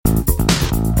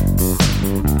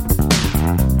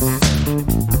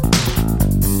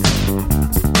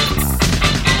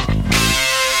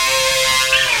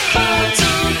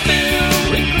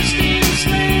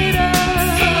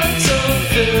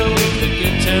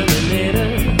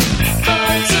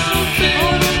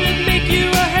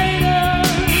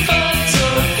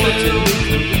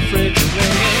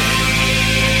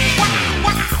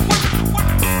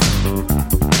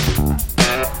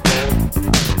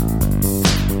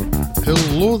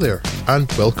Hello there,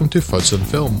 and welcome to Fuzz on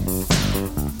Film.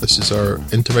 This is our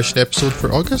intermission episode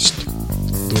for August,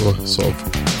 though a sort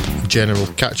of general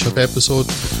catch-up episode,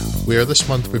 where this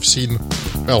month we've seen,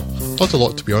 well, not a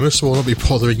lot to be honest, so I'll not be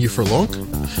bothering you for long.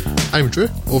 I'm Drew,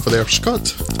 over there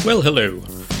Scott. Well, hello.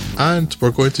 And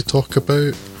we're going to talk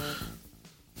about,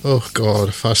 oh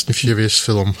god, Fast and Furious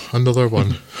film, another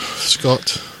one.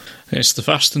 Scott. It's the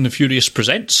Fast and the Furious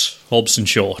presents Hobbs and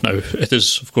Shaw. Now, it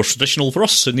is, of course, traditional for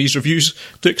us in these reviews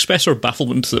to express our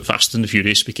bafflement that Fast and the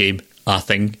Furious became a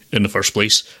thing in the first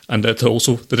place, and that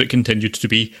also that it continued to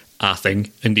be a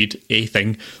thing, indeed a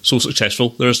thing, so successful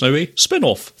there is now a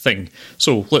spin-off thing.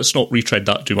 So let's not retread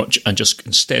that too much and just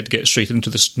instead get straight into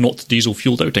this not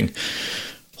diesel-fueled outing.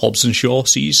 Hobbs and Shaw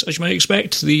sees, as you might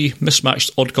expect, the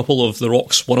mismatched odd couple of The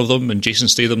Rock's one of them and Jason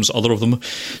Statham's other of them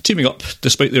teaming up,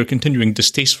 despite their continuing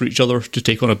distaste for each other, to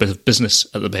take on a bit of business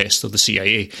at the behest of the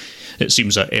CIA. It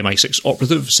seems a MI6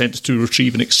 operative sent to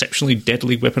retrieve an exceptionally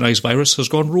deadly weaponised virus has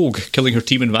gone rogue, killing her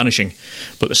team and vanishing.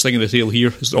 But the sting in the tail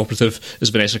here is the operative is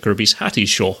Vanessa Kirby's Hattie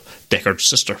Shaw, Deckard's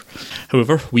sister.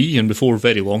 However, we, and before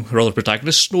very long, her other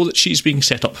protagonists know that she's being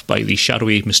set up by the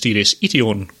shadowy, mysterious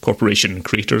Eteon Corporation,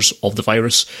 creators of the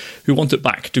virus, who want it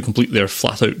back to complete their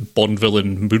flat-out Bond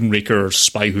villain, Moonraker,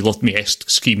 Spy Who Loved Me-esque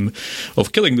scheme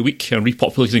of killing the weak and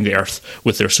repopulating the Earth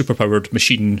with their superpowered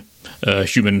machine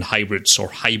human hybrids, or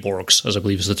hyborgs, as I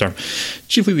believe is the term.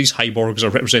 Chiefly these hyborgs are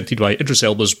represented by Idris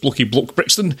Elba's blokey bloke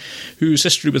Brixton, whose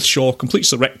history with Shaw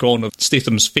completes the retcon of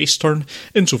Statham's face turn,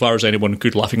 insofar as anyone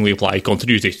could laughingly apply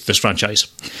continuity to this franchise.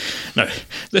 Now,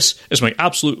 this is my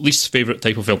absolute least favourite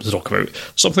type of film to talk about,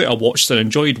 something I watched and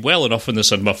enjoyed well enough in the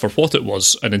cinema for what it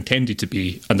was and intended to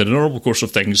be, and in the normal course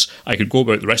of things, I could go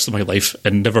about the rest of my life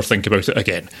and never think about it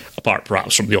again, apart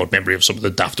perhaps from the odd memory of some of the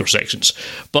dafter sections.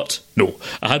 But no,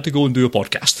 I had to go and do a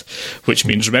podcast, which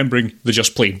means remembering the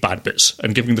just plain bad bits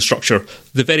and giving the structure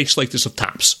the very slightest of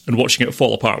taps and watching it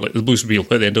fall apart like the Blues Wheel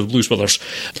at the end of the Blues Brothers.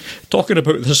 Talking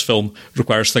about this film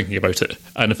requires thinking about it,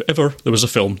 and if ever there was a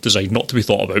film designed not to be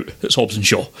thought about, it's Hobbs and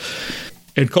Shaw.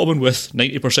 In common with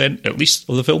 90% at least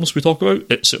of the films we talk about,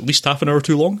 it's at least half an hour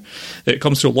too long. It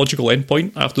comes to a logical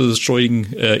endpoint after destroying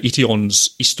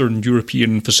Eteon's Eastern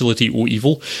European facility O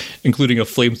Evil, including a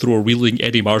flamethrower-wielding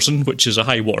Eddie Marsan, which is a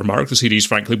high watermark the series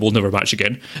frankly will never match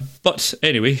again. But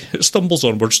anyway, it stumbles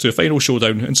onwards to a final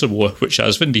showdown in Samoa, which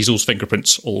has Vin Diesel's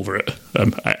fingerprints all over it.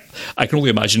 I can only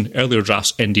imagine earlier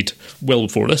drafts ended well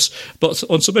before this, but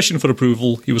on submission for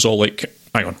approval, he was all like,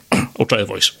 hang on, I'll try the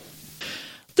voice.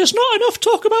 There's not enough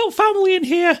talk about family in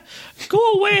here.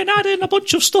 Go away and add in a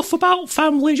bunch of stuff about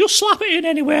family. Just slap it in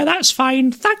anywhere, that's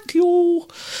fine. Thank you.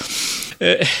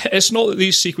 It's not that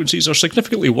these sequences are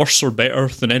significantly worse or better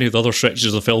than any of the other stretches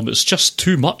of the film. It's just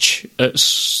too much.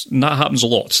 That happens a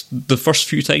lot. The first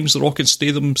few times The Rock and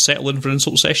Statham settle in for an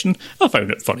insult session, I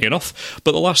found it funny enough,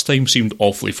 but the last time seemed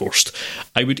awfully forced.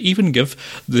 I would even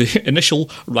give the initial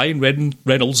Ryan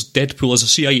Reynolds Deadpool as a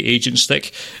CIA agent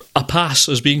stick a pass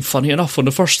as being funny enough on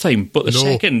the first time, but the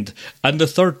second and the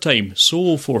third time,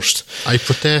 so forced. I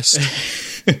protest.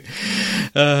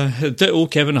 Ditto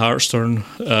Kevin Hart's turn.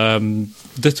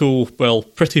 Ditto, well,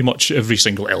 pretty much every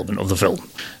single element of the film.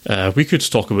 We could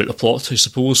talk about the plot, I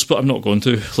suppose, but I'm not going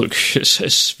to. Look,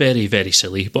 it's very, very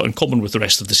silly, but in common with the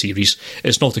rest of the series,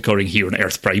 it's not occurring here on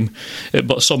Earth Prime,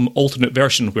 but some alternate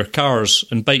version where cars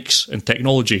and bikes and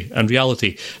technology and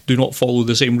reality do not follow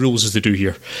the same rules as they do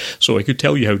here. So I could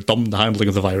tell you how dumb the handling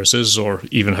of the virus is, or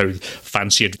even how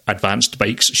fancy advanced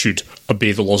bikes should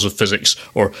obey the laws of physics,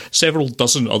 or several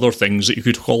dozen other things that you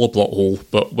could call a plot hole,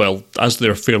 but, well, as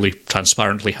they're fairly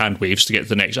transparently hand waves to get to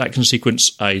the next action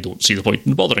sequence, I don't see the point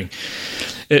in bothering.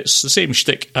 It's the same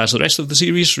shtick as the rest of the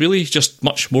series, really, just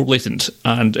much more blatant,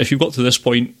 and if you've got to this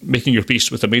point making your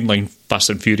peace with the mainline Fast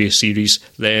and Furious series,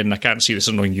 then I can't see this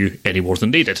annoying you any more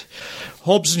than they did.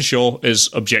 Hobbs and Shaw is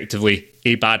objectively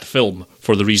a bad film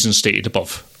for the reasons stated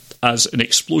above. As an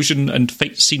explosion and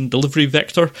fight scene delivery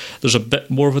vector, there's a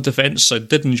bit more of a defence. I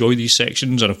did enjoy these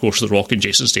sections, and of course The Rock and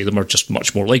Jason Statham are just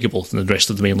much more likeable than the rest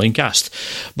of the mainline cast.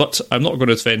 But I'm not going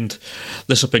to defend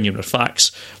this opinion with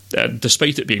facts.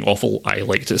 Despite it being awful, I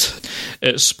liked it.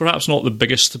 It's perhaps not the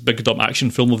biggest big dumb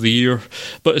action film of the year,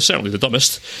 but it's certainly the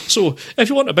dumbest. So if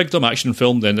you want a big dumb action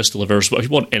film, then this delivers, but if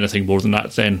you want anything more than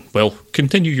that, then, well,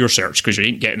 continue your search, because you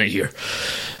ain't getting it here.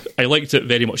 I liked it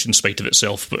very much in spite of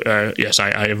itself, but yes,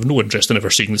 I have no interest in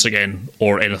ever seeing this again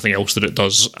or anything else that it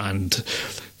does, and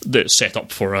it's set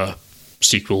up for a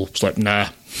sequel. It's like, nah.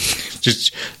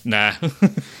 Just, nah.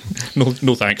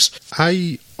 No thanks.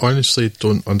 I honestly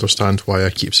don't understand why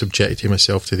I keep subjecting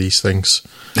myself to these things.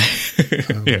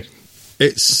 Yeah.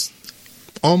 It's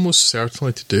almost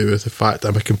certainly to do with the fact that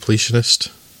I'm a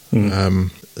completionist.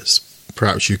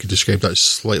 Perhaps you could describe that as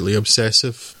slightly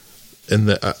obsessive, in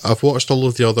that I've watched all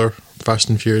of the other Fast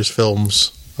and Furious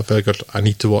films. I figured I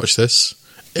need to watch this.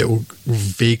 It will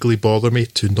vaguely bother me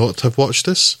to not have watched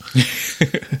this.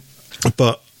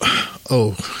 But,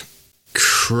 oh,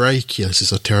 crikey, this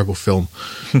is a terrible film.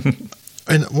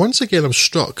 And once again, I'm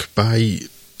struck by...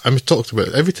 talked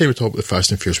about every time we talk about the Fast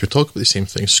and Furious, we talk about the same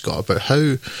thing, Scott, about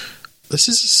how this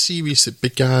is a series that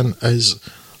began as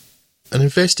an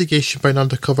investigation by an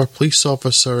undercover police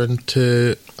officer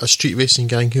into a street racing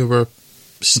gang who were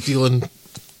stealing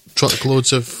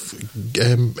truckloads of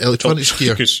electronics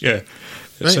gear. Yeah.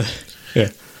 Right. Yeah.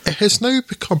 It has now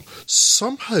become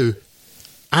somehow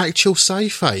actual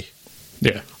sci-fi.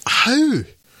 Yeah. How?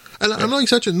 And I'm not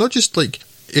exaggerating, not just like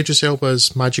Idris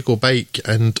Elba's magical bike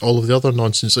and all of the other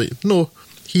nonsense. Like, no,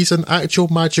 he's an actual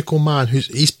magical man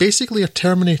he's basically a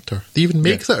Terminator. They even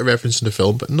make that a reference in the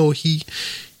film, but no,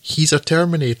 he's a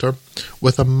Terminator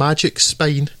with a magic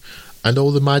spine and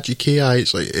all the magic AI.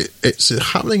 It's like it's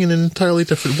happening in an entirely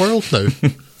different world now.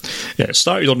 Yeah, it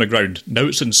started on the ground, now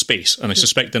it's in space, and I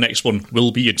suspect the next one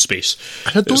will be in space.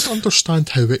 And I don't understand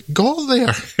how it got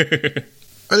there.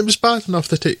 And it was bad enough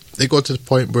that it got to the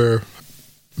point where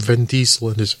Vin Diesel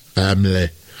and his family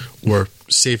were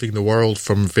saving the world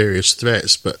from various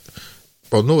threats, but,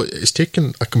 well, no, it's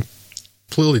taken a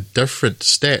completely different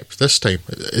step this time.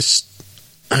 It's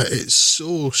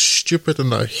so stupid,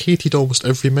 and I hated almost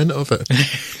every minute of it.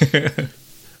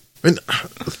 I mean,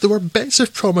 there were bits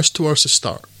of promise towards the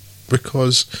start,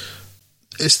 because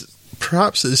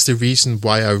perhaps it's the reason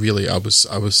why I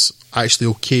was actually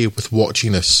okay with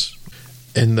watching this,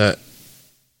 in that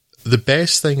the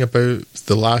best thing about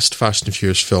the last Fast and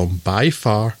Furious film by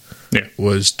far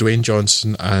was Dwayne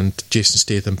Johnson and Jason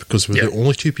Statham, because we were the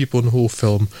only two people in the whole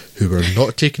film who were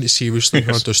not taking it seriously,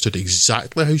 who understood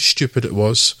exactly how stupid it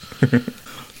was.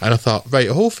 And I thought, right,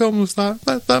 a whole film was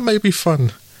that might be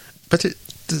fun. But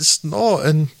it's not,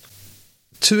 and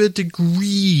to a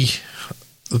degree,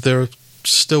 they're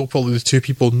still probably the two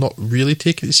people not really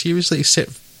taking it seriously,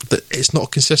 except that it's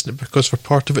not consistent because for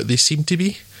part of it they seem to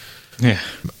be. Yeah.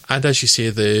 And as you say,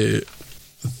 the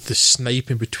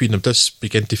sniping between them does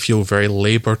begin to feel very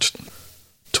laboured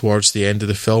towards the end of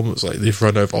the film. It's like they've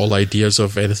run out of all ideas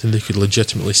of anything they could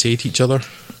legitimately say to each other.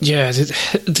 Yeah,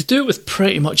 they do it with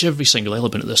pretty much every single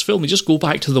element of this film. They just go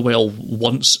back to the well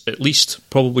once, at least,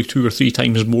 probably 2 or 3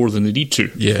 times more than they need to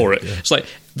for it. Yeah. It's like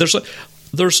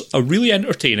there's a really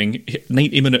entertaining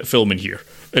 90-minute film in here.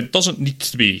 It doesn't need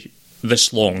to be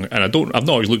this long, and I've not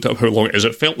always looked up how long it is.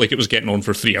 It felt like it was getting on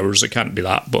for 3 hours. It can't be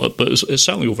that, but it's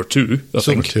certainly over 2. It's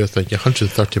over 2, I think.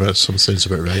 130 minutes. Some sounds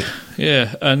about right.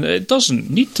 Yeah, and it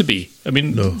doesn't need to be. I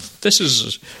mean, this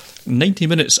is 90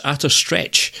 minutes at a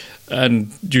stretch,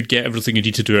 and you'd get everything you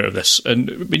need to do out of this. And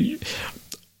I mean,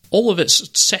 all of it's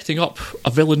setting up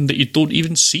a villain that you don't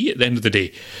even see at the end of the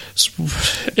day.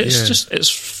 It's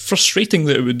frustrating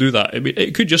that it would do that. I mean,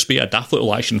 it could just be a daft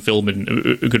little action film and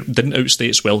it didn't outstay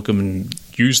its welcome and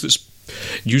used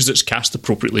its cast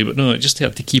appropriately, but no, it just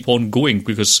had to keep on going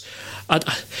because I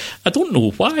don't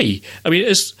know why. I mean,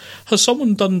 has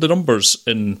someone done the numbers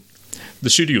in the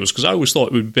studios? Because I always thought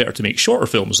it would be better to make shorter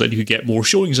films, then you could get more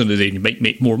showings in the day and you might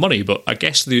make more money, but I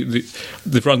guess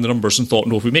they've run the numbers and thought,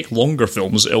 no, if we make longer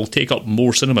films, it'll take up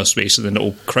more cinema space and then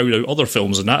it'll crowd out other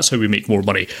films, and that's how we make more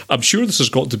money. I'm sure this has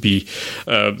got to be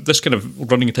this kind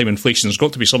of running time inflation has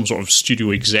got to be some sort of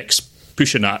studio execs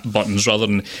pushing at buttons rather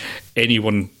than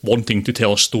anyone wanting to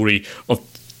tell a story of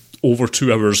over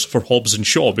 2 hours for Hobbs and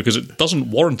Shaw, because it doesn't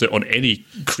warrant it on any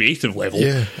creative level.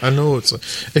 Yeah, I know. It's like,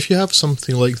 if you have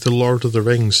something like The Lord of the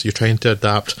Rings you're trying to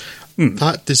adapt,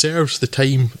 that deserves the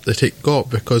time that it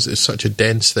got, because it's such a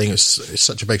dense thing, it's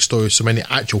such a big story, so many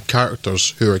actual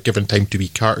characters who are given time to be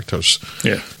characters.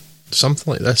 Yeah.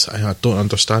 Something like this, I don't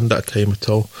understand that time at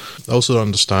all. I also don't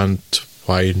understand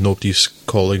why nobody's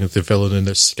calling the villain in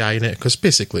this Skynet, because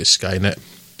basically it's Skynet.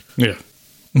 Yeah.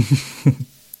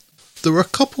 There were a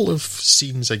couple of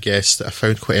scenes, I guess, that I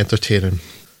found quite entertaining.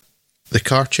 The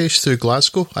car chase through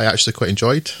Glasgow, I actually quite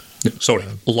enjoyed. Sorry,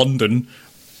 London.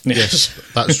 Yes,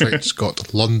 that's right,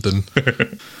 Scott, London.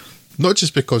 Not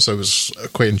just because I was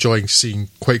quite enjoying seeing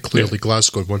quite clearly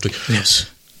Glasgow and wondering, is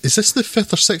this the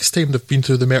 5th or 6th time they've been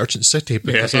through the Merchant City?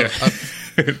 Because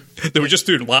they were just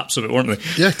doing laps of it, weren't they?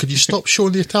 Yeah, could you stop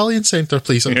showing the Italian centre,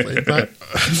 please?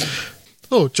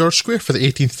 Oh, George Square for the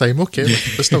 18th time. Okay,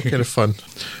 that's still kind of fun.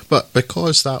 But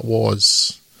because that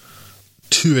was,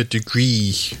 to a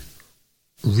degree,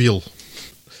 real.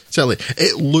 Certainly,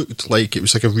 it looked like it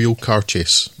was like a real car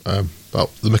chase. Well,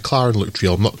 the McLaren looked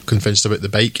real. I'm not convinced about the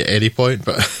bike at any point,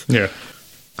 but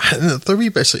And there are wee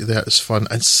bits like that is fun,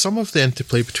 and some of the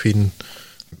interplay between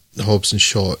Hobbs and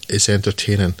Shaw is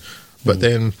entertaining. But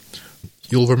then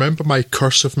you'll remember my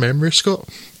curse of memory, Scott,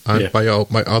 and my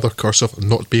other curse of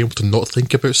not being able to not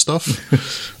think about stuff.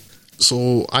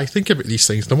 So I think about these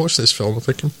things, and I'm watching this film, I'm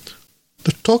thinking,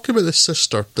 they're talking about this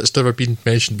sister that's never been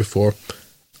mentioned before,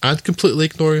 and completely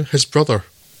ignoring his brother,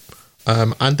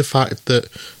 and the fact that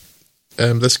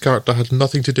this character had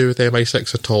nothing to do with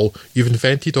MI6 at all. You've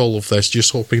invented all of this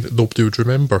just hoping that nobody would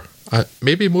remember.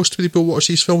 Maybe most people who watch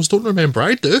these films don't remember.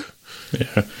 I do.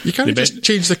 Yeah. You can't just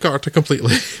change the character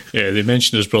completely. Yeah, they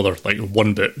mention his brother like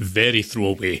one bit, very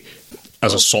throwaway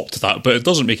as a sop to that, but it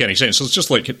doesn't make any sense. It's just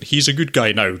like, he's a good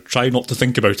guy now, try not to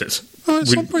think about it. At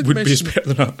some point would be better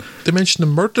than that. They mentioned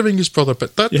him murdering his brother,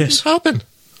 but that didn't happen.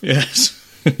 Yes.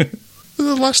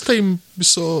 The last time we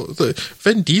saw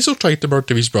Vin Diesel tried to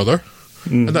murder his brother,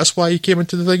 and that's why he came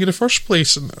into the thing in the first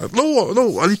place. And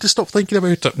no, I need to stop thinking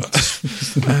about it.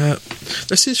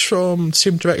 This is from the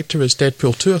same director as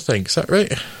Deadpool 2, I think. Is that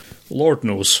right? Lord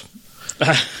knows.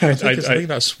 I think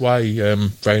that's why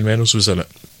Ryan Reynolds was in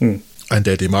it. And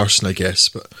Eddie Marson, I guess.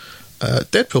 But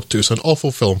Deadpool 2 is an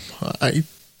awful film. I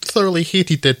thoroughly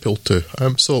hated Deadpool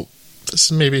 2. So this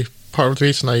is maybe part of the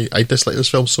reason I dislike this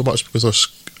film so much, because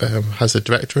it has a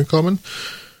director in common.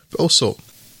 But also,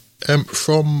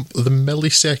 from the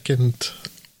millisecond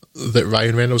that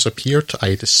Ryan Reynolds appeared,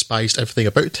 I despised everything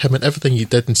about him and everything he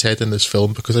did and said in this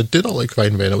film, because I do not like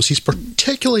Ryan Reynolds. He's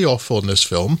particularly awful in this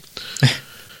film.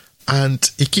 And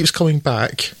he keeps coming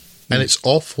back, and it's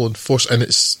awful and forced, and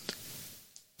it's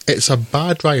a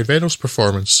bad Ryan Reynolds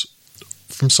performance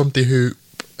from somebody who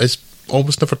has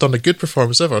almost never done a good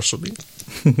performance ever. So,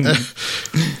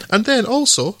 and then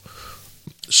also,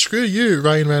 screw you,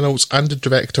 Ryan Reynolds, and the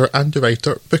director and the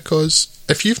writer, because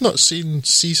if you've not seen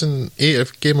season 8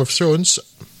 of Game of Thrones,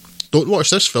 don't watch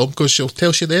this film, because she'll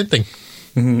tell you the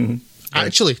ending.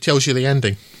 Actually tells you the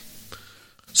ending.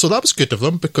 So that was good of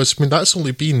them, because that's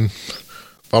only been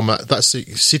that's an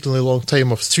exceedingly long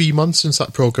time of 3 months since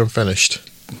that programme finished.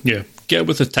 Yeah, get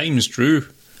with the times, Drew.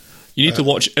 You need to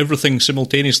watch everything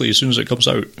simultaneously as soon as it comes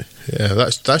out. Yeah,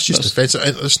 that's just offensive.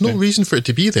 There's no reason for it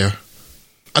to be there.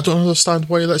 I don't understand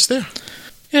why that's there.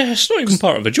 Yeah, it's not even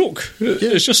part of a joke.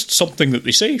 It's just something that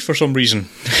they say for some reason.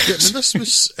 Yeah,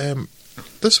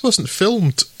 this wasn't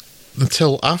filmed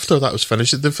until after that was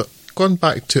finished. They've gone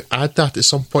back to add that at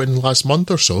some point in the last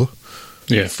month or so.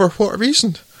 Yeah. For what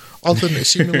reason? Other than it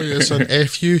seemingly is an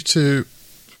FU to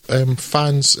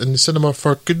fans in the cinema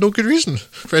for no good reason.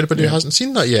 For anybody who hasn't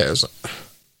seen that yet.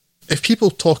 If people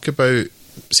talk about,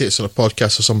 say it's on a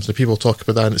podcast or something, people talk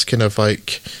about that and it's kind of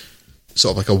like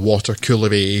sort of like a water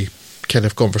coolery kind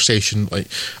of conversation, like,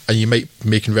 and you might be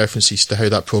making references to how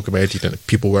that programme ended and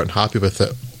people weren't happy with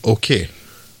it, okay.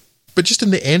 But just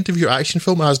in the end of your action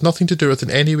film, it has nothing to do with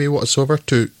in any way whatsoever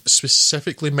to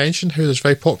specifically mention how this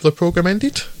very popular programme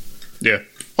ended. Yeah.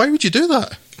 Why would you do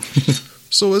that?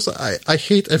 So I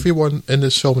hate everyone in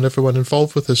this film and everyone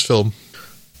involved with this film.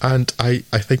 And I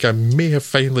think I may have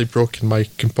finally broken my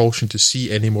compulsion to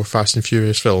see any more Fast and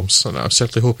Furious films. And I'm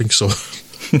certainly hoping so.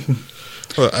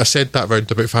 Well, I said that round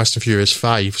about Fast and Furious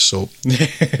 5, so...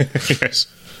 Yes.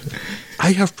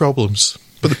 I have problems,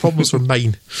 but the problems were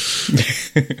mine.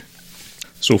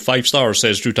 So 5 stars,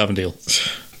 says Drew Tavendale.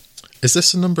 Is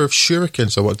this the number of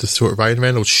shurikens I want to throw at Ryan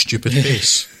Reynolds' stupid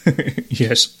face?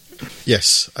 Yes.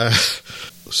 Yes.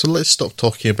 So let's stop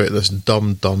talking about this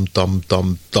dumb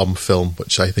film,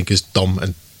 which I think is dumb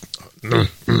and...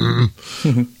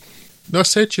 No, I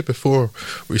said to you before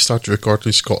we started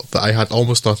recording, Scott, that I had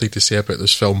almost nothing to say about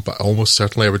this film, but almost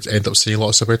certainly I would end up saying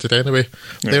lots about it anyway.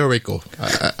 Yeah. There we go.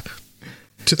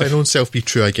 To thine own self be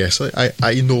true, I guess.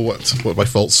 I know what my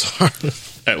faults are.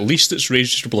 At least it's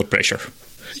raised your blood pressure.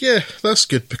 Yeah, that's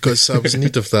good, because I was in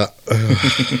need of that.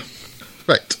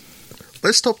 Right.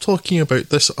 Let's stop talking about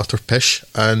this utter pish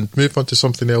and move on to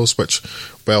something else which,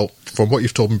 well, from what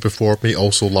you've told me before, may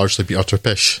also largely be utter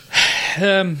pish.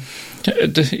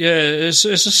 Yeah, it's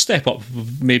a step up,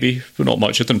 maybe, but not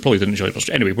much. I probably didn't enjoy it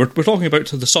much. Anyway, we're talking about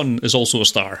The Sun is Also a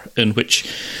Star, in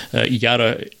which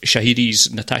Yara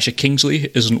Shahidi's Natasha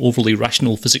Kingsley is an overly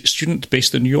rational physics student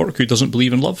based in New York who doesn't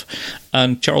believe in love,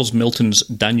 and Charles Milton's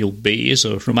Daniel Bay is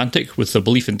a romantic with a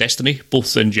belief in destiny,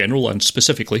 both in general and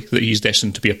specifically that he's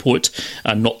destined to be a poet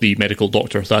and not the medical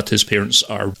doctor that his parents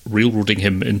are railroading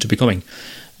him into becoming.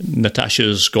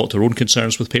 Natasha's got her own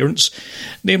concerns with parents,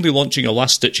 namely launching a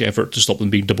last-ditch effort to stop them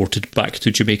being deported back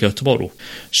to Jamaica tomorrow.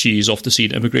 She's off to see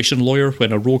an immigration lawyer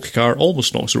when a rogue car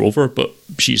almost knocks her over, but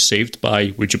she's saved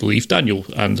by, would you believe, Daniel,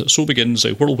 and so begins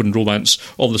a whirlwind romance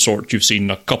of the sort you've seen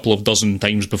a couple of dozen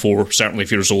times before, certainly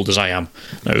if you're as old as I am.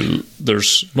 Now,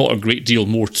 there's not a great deal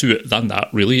more to it than that,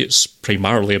 really. It's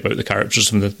primarily about the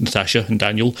characters of Natasha and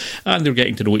Daniel, and they're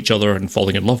getting to know each other and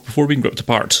falling in love before being ripped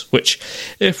apart, which,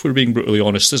 if we're being brutally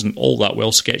honest, isn't all that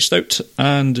well sketched out,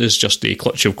 and is just a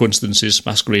clutch of coincidences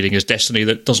masquerading as destiny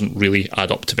that doesn't really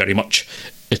add up to very much.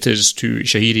 It is to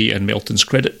Shahidi and Melton's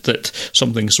credit that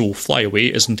something so flyaway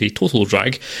isn't a total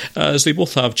drag, as they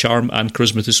both have charm and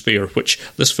charisma to spare, which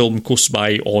this film coasts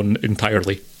by on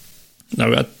entirely.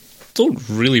 Now, I don't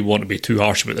really want to be too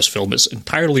harsh about this film. It's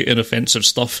entirely inoffensive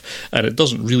stuff, and it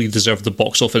doesn't really deserve the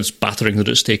box office battering that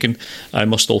it's taken. I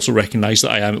must also recognise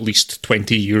that I am at least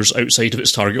 20 years outside of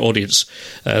its target audience.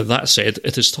 That said,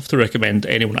 it is tough to recommend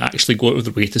anyone actually go out of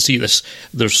their way to see this.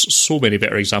 There's so many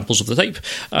better examples of the type,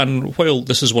 and while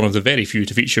this is one of the very few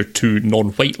to feature two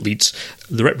non-white leads,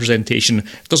 the representation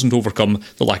doesn't overcome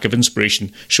the lack of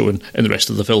inspiration shown in the rest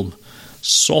of the film.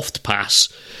 Soft pass.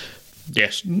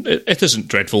 Yes, it isn't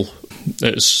dreadful.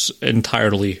 It's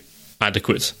entirely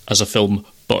adequate as a film,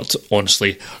 but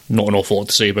honestly, not an awful lot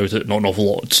to say about it, not an awful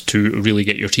lot to really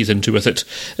get your teeth into with it.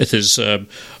 It is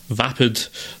vapid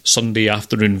Sunday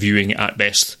afternoon viewing at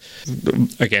best.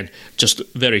 Again, just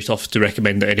very tough to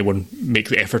recommend that anyone make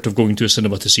the effort of going to a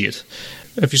cinema to see it.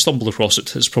 If you stumble across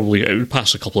it, it would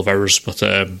pass a couple of hours, but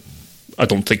I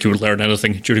don't think you would learn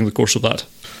anything during the course of that.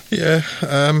 Yeah,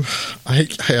 I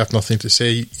have nothing to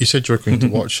say. You said you were going to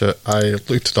watch it. I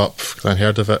looked it up because I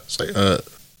heard of it. It's like a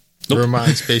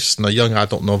romance based on a young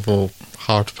adult novel.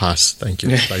 Hard pass. Thank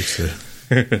you. Thanks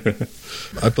to.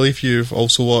 I believe you've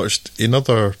also watched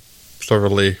another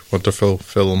thoroughly wonderful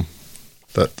film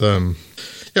that, or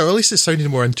at least it sounded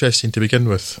more interesting to begin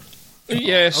with.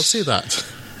 Yes. I'll say that.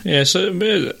 Yes,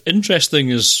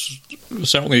 interesting is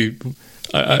certainly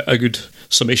a good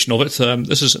summation of it.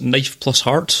 This is Knife Plus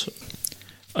Heart.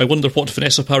 I wonder what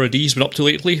Vanessa Paradis has been up to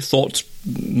lately. Thought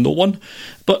no one.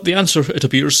 But the answer, it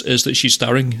appears, is that she's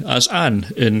starring as Anne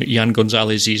in Yann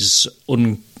Gonzalez's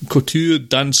Un Couture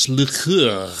dans le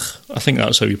Cœur. I think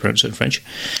that's how you pronounce it in French.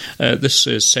 This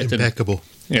is set Impeccable.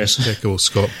 Yes. Impeccable,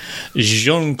 Scott.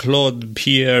 Jean-Claude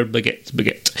Pierre Baguette.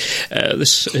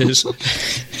 This is...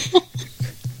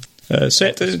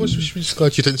 set in... I'm just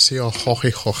glad you didn't say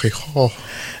ho.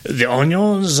 The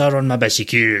onions are on my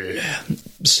bicycle.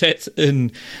 Set in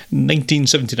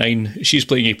 1979, she's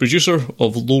playing a producer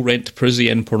of low-rent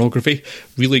Parisian pornography,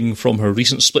 reeling from her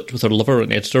recent split with her lover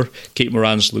and editor, Kate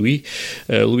Moran's Louis.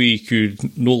 Louis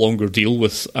could no longer deal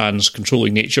with Anne's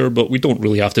controlling nature, but we don't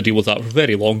really have to deal with that for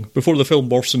very long before the film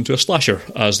morphs into a slasher,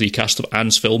 as the cast of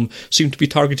Anne's film seemed to be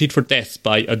targeted for death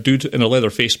by a dude in a leather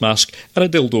face mask and a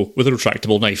dildo with a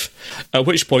retractable knife. At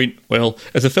which point, well,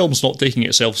 if the film's not taking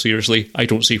itself seriously, I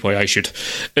don't see why I should.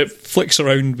 It flicks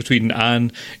around between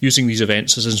Anne using these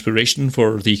events as inspiration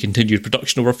for the continued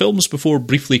production of her films before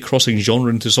briefly crossing genre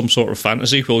into some sort of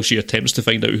fantasy while she attempts to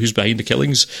find out who's behind the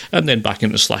killings, and then back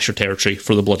into slasher territory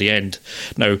for the bloody end.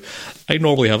 Now, I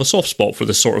normally have a soft spot for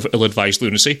this sort of ill-advised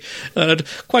lunacy, and I'd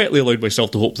quietly allowed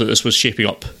myself to hope that this was shaping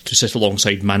up to sit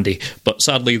alongside Mandy, but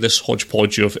sadly this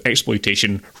hodgepodge of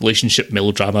exploitation, relationship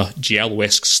melodrama,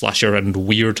 giallo-esque slasher and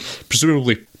weird,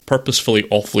 presumably purposefully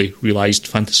awfully realised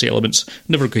fantasy elements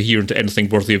never cohere into anything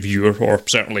worthy of viewer, or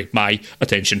certainly my,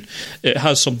 attention. It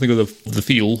has something of the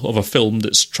feel of a film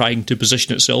that's trying to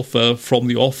position itself from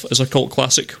the off as a cult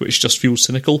classic, which just feels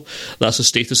cynical. That's a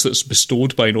status that's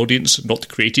bestowed by an audience, not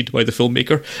created by the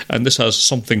filmmaker, and this has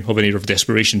something of an air of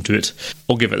desperation to it.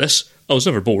 I'll give it this. I was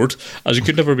never bored, as you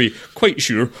could never be quite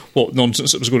sure what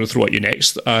nonsense it was going to throw at you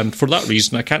next, and for that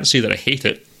reason I can't say that I hate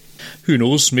it. Who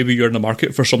knows, maybe you're in the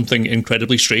market for something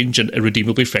incredibly strange and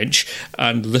irredeemably French,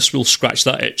 and this will scratch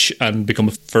that itch and become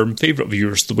a firm favourite of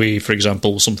yours, the way, for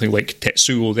example, something like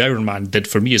Tetsuo the Iron Man did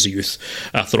for me as a youth.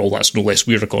 After all, that's no less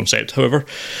weird a concept. However,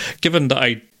 given that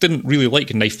I didn't really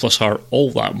like Knife Plus Heart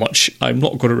all that much, I'm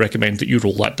not going to recommend that you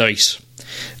roll that dice.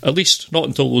 At least not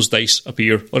until those dice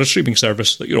appear on a streaming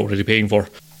service that you're already paying for.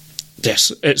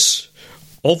 Yes, it's...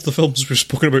 of the films we've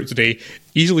spoken about today,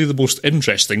 easily the most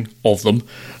interesting of them,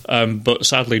 but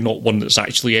sadly not one that's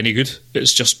actually any good.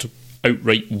 It's just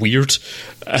outright weird.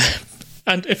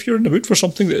 And if you're in the mood for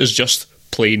something that is just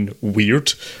plain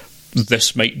weird,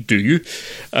 this might do you.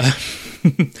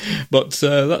 But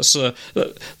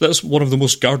that's one of the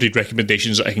most guarded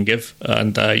recommendations that I can give.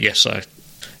 And yes,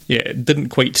 it didn't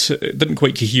quite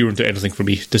cohere into anything for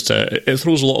me. Just it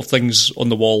throws a lot of things on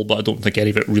the wall, but I don't think any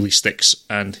of it really sticks.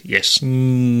 And yes,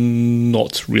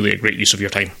 not really a great use of your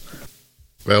time.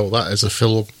 Well, that is a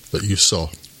film that you saw.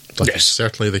 That Yes. is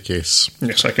certainly the case.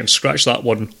 Yes, I can scratch that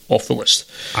one off the list.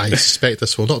 I suspect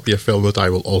this will not be a film that I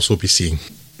will also be seeing.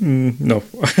 No.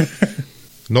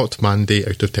 Not Mandy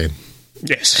out of 10.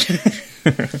 Yes.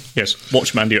 Yes,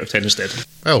 watch Mandy out of 10 instead.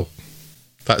 Well,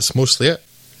 that's mostly it.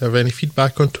 Have any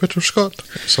feedback on Twitter, Scott?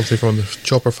 Something from the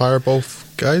Chopper Fireball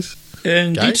guys?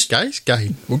 Indeed. Guy.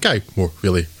 Well, Guy more,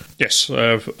 really. Yes,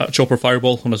 at Chopper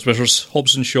Fireball on his Twitters,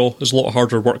 Hobson Shaw is a lot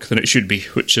harder work than it should be,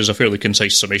 which is a fairly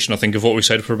concise summation, I think, of what we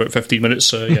said for about 15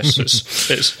 minutes. Yes,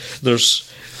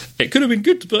 it could have been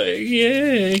good, but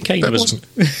yeah, it kind of isn't.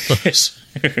 Yes.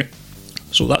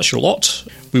 So that's your lot.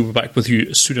 We'll be back with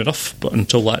you soon enough, but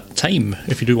until that time,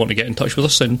 if you do want to get in touch with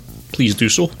us, then please do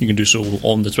so. You can do so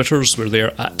on the Twitters. We're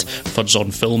there at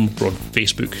FudsOnFilm. We're on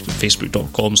Facebook,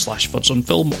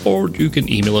 facebook.com/FudsOnFilm, or you can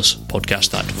email us,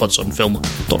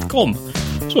 podcast@fudsonfilm.com.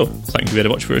 So, thank you very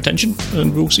much for your attention,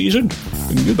 and we'll see you soon.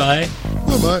 Goodbye.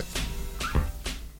 Bye-bye.